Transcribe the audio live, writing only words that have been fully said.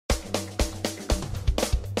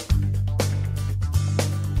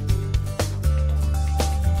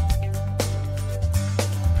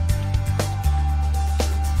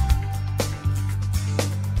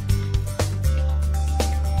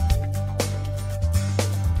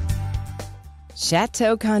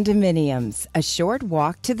Chateau Condominiums, a short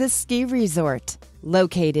walk to the ski resort,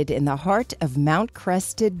 located in the heart of Mount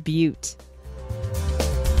Crested, Butte.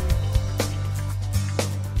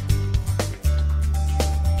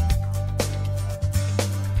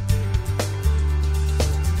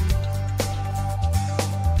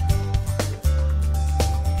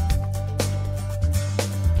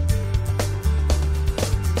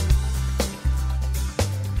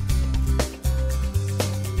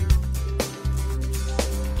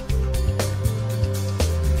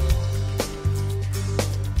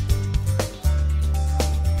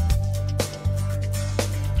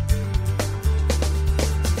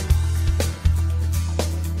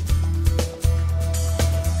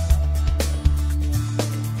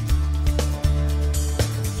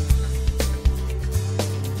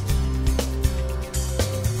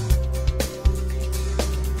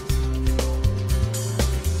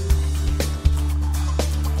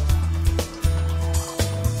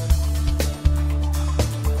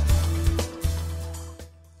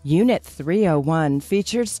 Unit 301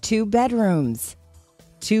 features 2 bedrooms,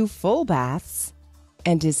 2 full baths,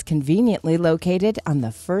 and is conveniently located on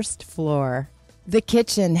the first floor. The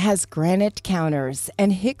kitchen has granite counters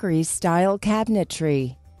and hickory-style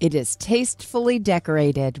cabinetry. It is tastefully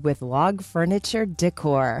decorated with log furniture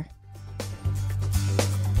decor.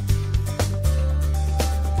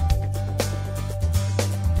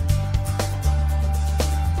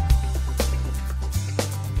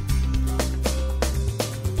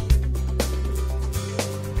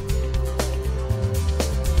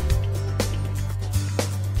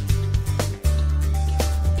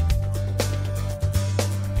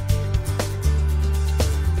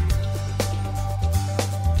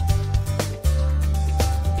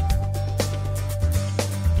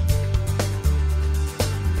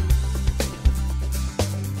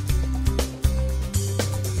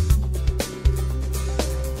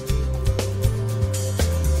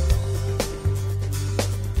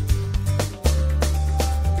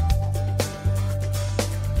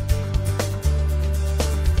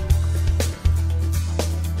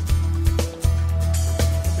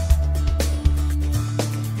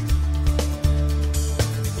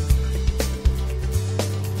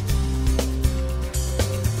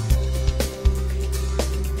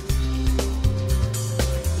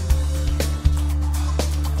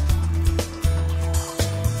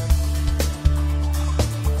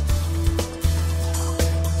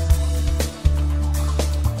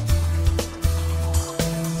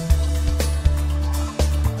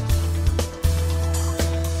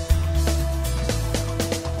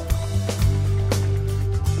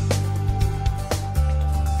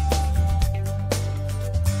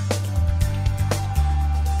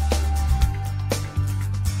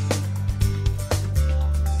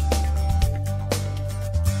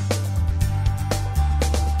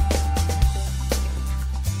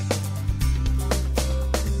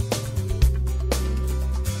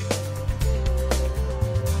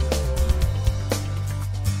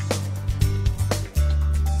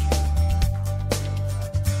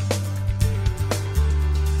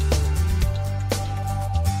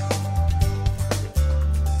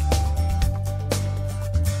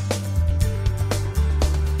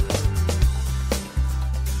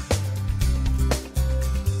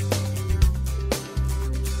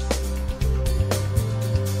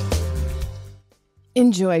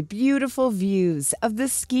 Enjoy beautiful views of the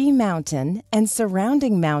ski mountain and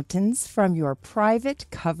surrounding mountains from your private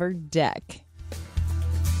covered deck.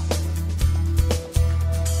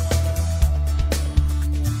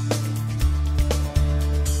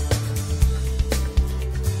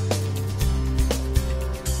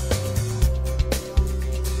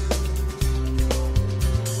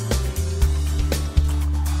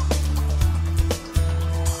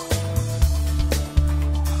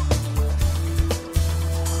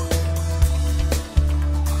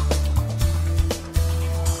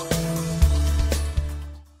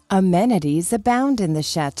 Amenities abound in the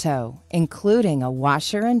chateau, including a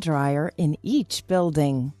washer and dryer in each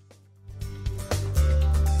building.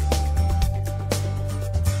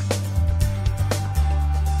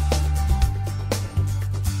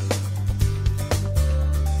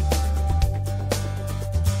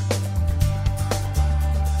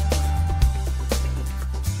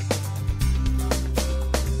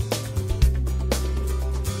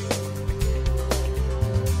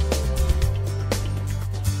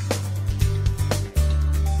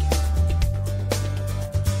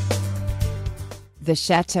 The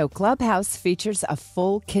Chateau Clubhouse features a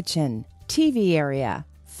full kitchen, TV area,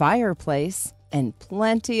 fireplace, and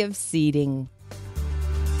plenty of seating.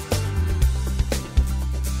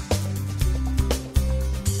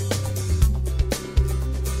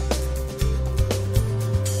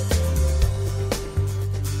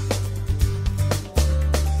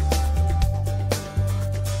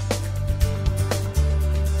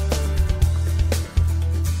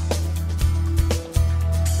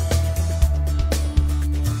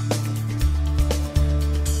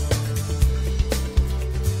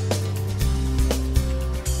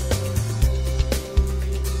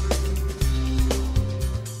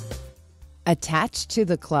 Attached to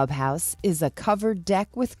the clubhouse is a covered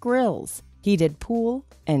deck with grills, heated pool,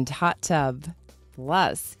 and hot tub,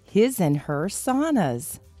 plus his and her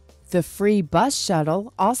saunas. The free bus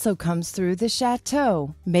shuttle also comes through the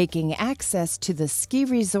chateau, making access to the ski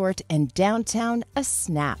resort and downtown a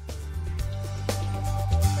snap.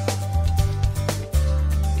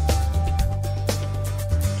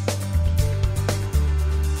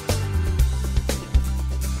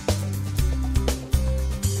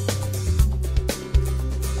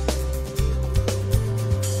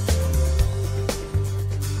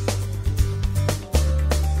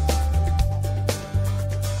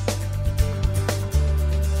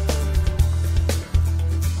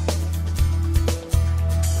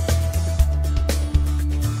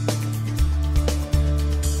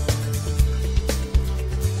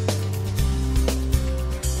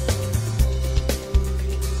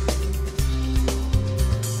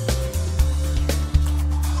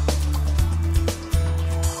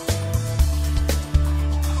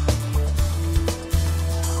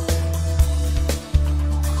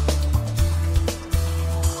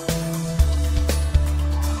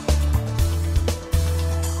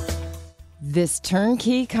 This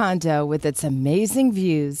turnkey condo with its amazing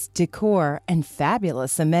views, decor, and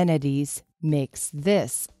fabulous amenities makes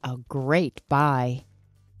this a great buy.